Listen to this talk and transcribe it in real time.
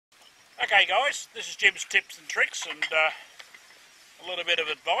Okay guys, this is Jim's tips and tricks and a little bit of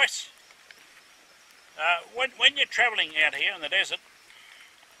advice. When you're travelling out here in the desert,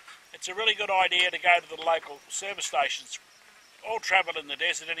 it's a really good idea to go to the local service stations. All travel in the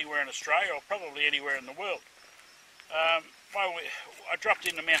desert anywhere in Australia or probably anywhere in the world. I dropped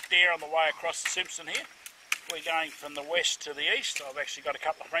into Mount Dare on the way across the Simpson here. We're going from the west to the east. I've actually got a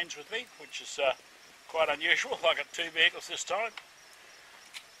couple of friends with me, which is quite unusual. I got two vehicles this time.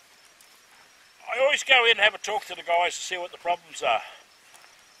 I always go in and have a talk to the guys to see what the problems are.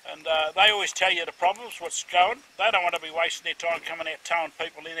 And they always tell you the problems, what's going. They don't want to be wasting their time coming out towing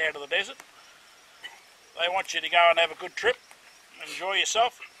people in out of the desert. They want you to go and have a good trip, enjoy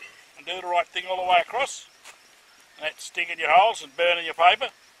yourself, and do the right thing all the way across. And that's digging your holes and burning your paper.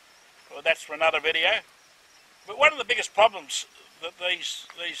 Well, that's for another video. But one of the biggest problems that these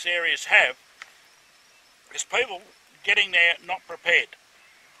areas have is people getting there not prepared.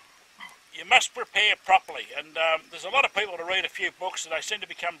 You must prepare properly, and there's a lot of people to read a few books and they seem to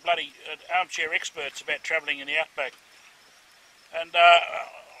become bloody armchair experts about travelling in the outback. And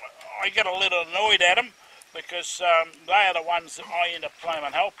I get a little annoyed at them because they are the ones that I end up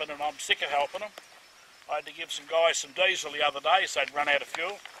claiming helping, and I'm sick of helping them. I had to give some guys some diesel the other day so they'd run out of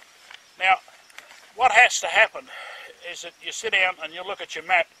fuel. Now, what has to happen is that you sit down and you look at your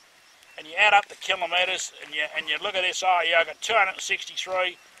map and you add up the kilometres and you look at this, oh yeah, I've got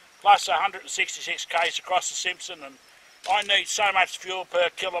 263 plus 166 k's across the Simpson, and I need so much fuel per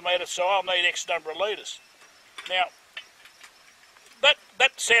kilometre, so I'll need X number of litres. Now,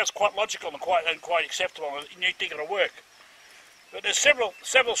 that sounds quite logical and quite acceptable, and you think it'll work. But there's several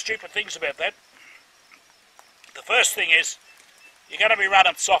stupid things about that. The first thing is, you're going to be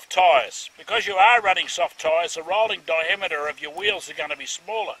running soft tyres. Because you are running soft tyres, the rolling diameter of your wheels are going to be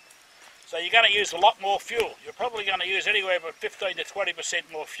smaller. So you're going to use a lot more fuel. You're probably going to use anywhere from 15 to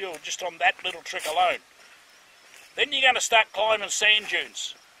 20% more fuel just on that little trick alone. Then you're going to start climbing sand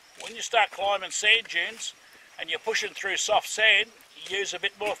dunes. When you start climbing sand dunes and you're pushing through soft sand, you use a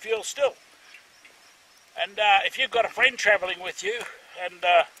bit more fuel still. And if you've got a friend travelling with you, and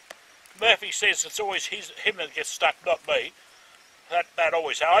Murphy says it's always him that gets stuck, not me. That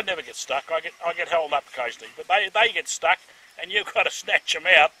always happens. I never get stuck. I get held up occasionally, but they get stuck, and you've got to snatch them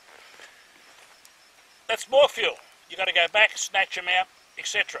out. That's more fuel. You've got to go back, snatch them out,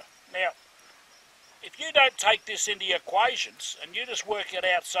 etc. Now, if you don't take this into your equations and you just work it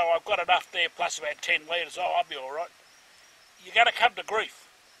out, so I've got enough there plus about 10 litres, oh, I'll be all right, you're going to come to grief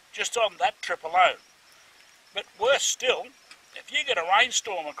just on that trip alone. But worse still, if you get a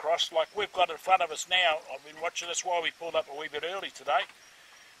rainstorm across like we've got in front of us now, I've been watching this while we pulled up a wee bit early today,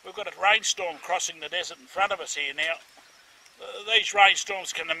 we've got a rainstorm crossing the desert in front of us here now. These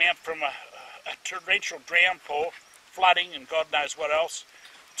rainstorms can amount from a torrential downpour, flooding and God knows what else,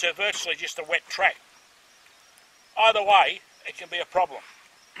 to virtually just a wet track. Either way, it can be a problem.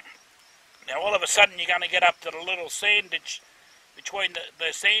 Now all of a sudden you're going to get up to the little sand ditch between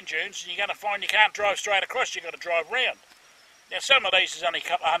the sand dunes, and you're going to find you can't drive straight across, you've got to drive round. Now some of these is only a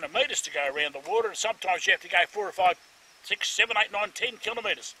couple of 100 metres to go around the water, and sometimes you have to go 4 or 5, 6, 7, 8, 9, 10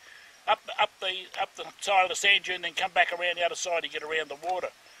 kilometres up the side of the sand dune, then come back around the other side to get around the water.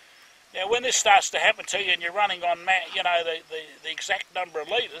 Now when this starts to happen to you and you're running on the exact number of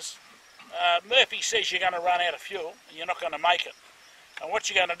litres, Murphy says you're going to run out of fuel and you're not going to make it. And what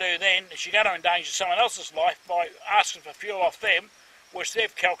you're going to do then is you're going to endanger someone else's life by asking for fuel off them, which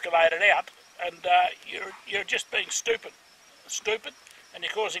they've calculated out, and you're just being stupid, and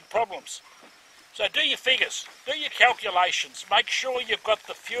you're causing problems. So do your figures, do your calculations, make sure you've got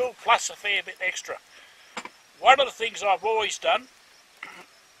the fuel plus a fair bit extra. One of the things I've always done,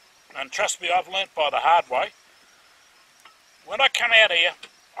 and trust me, I've learnt by the hard way, when I come out here,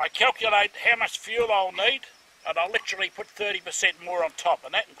 I calculate how much fuel I'll need, and I literally put 30% more on top,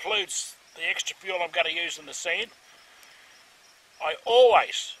 and that includes the extra fuel I'm going to use in the sand. I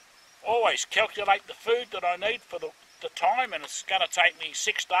always calculate the food that I need for the time, and it's going to take me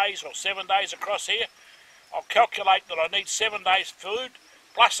 6 days or 7 days across here. I'll calculate that I need 7 days food,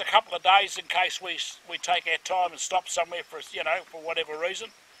 plus a couple of days in case we take our time and stop somewhere for whatever reason.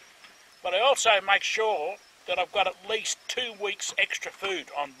 But I also make sure that I've got at least 2 weeks extra food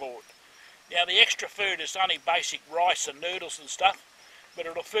on board. Now the extra food is only basic rice and noodles and stuff, but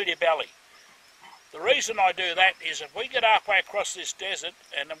it'll fill your belly. The reason I do that is if we get halfway across this desert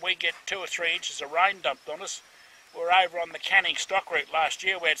and then we get 2 or 3 inches of rain dumped on us, we were over on the Canning stock route last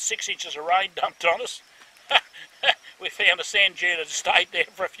year, we had 6 inches of rain dumped on us. We found a sand dune that stayed there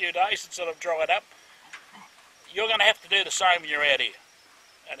for a few days instead of dried up. You're going to have to do the same when you're out here.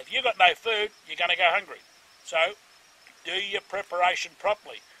 And if you've got no food, you're going to go hungry. So do your preparation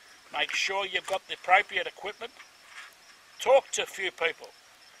properly. Make sure you've got the appropriate equipment. Talk to a few people.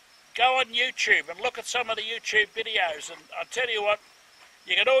 Go on YouTube and look at some of the YouTube videos, and I tell you what,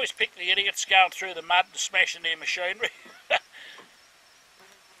 you can always pick the idiots going through the mud and smashing their machinery.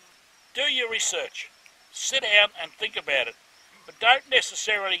 Do your research. Sit down and think about it. But don't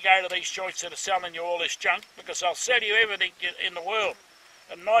necessarily go to these joints that are selling you all this junk, because they'll sell you everything in the world,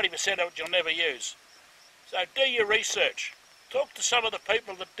 and 90% of it you'll never use. So do your research. Talk to some of the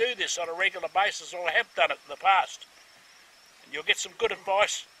people that do this on a regular basis or have done it in the past. And you'll get some good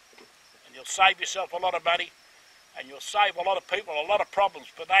advice, and you'll save yourself a lot of money, and you'll save a lot of people a lot of problems,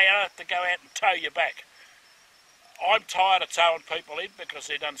 but they don't have to go out and tow you back. I'm tired of towing people in because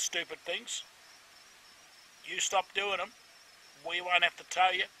they've done stupid things. You stop doing them, we won't have to tow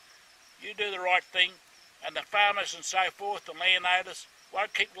you. You do the right thing, and the farmers and so forth, the landowners,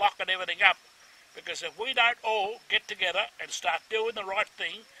 won't keep locking everything up. Because if we don't all get together and start doing the right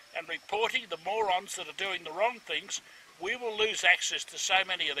thing and reporting the morons that are doing the wrong things, we will lose access to so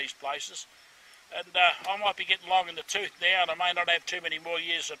many of these places. And I might be getting long in the tooth now, and I may not have too many more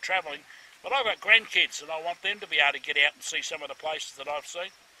years of travelling, but I've got grandkids, and I want them to be able to get out and see some of the places that I've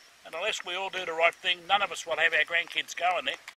seen. And unless we all do the right thing, none of us will have our grandkids going there.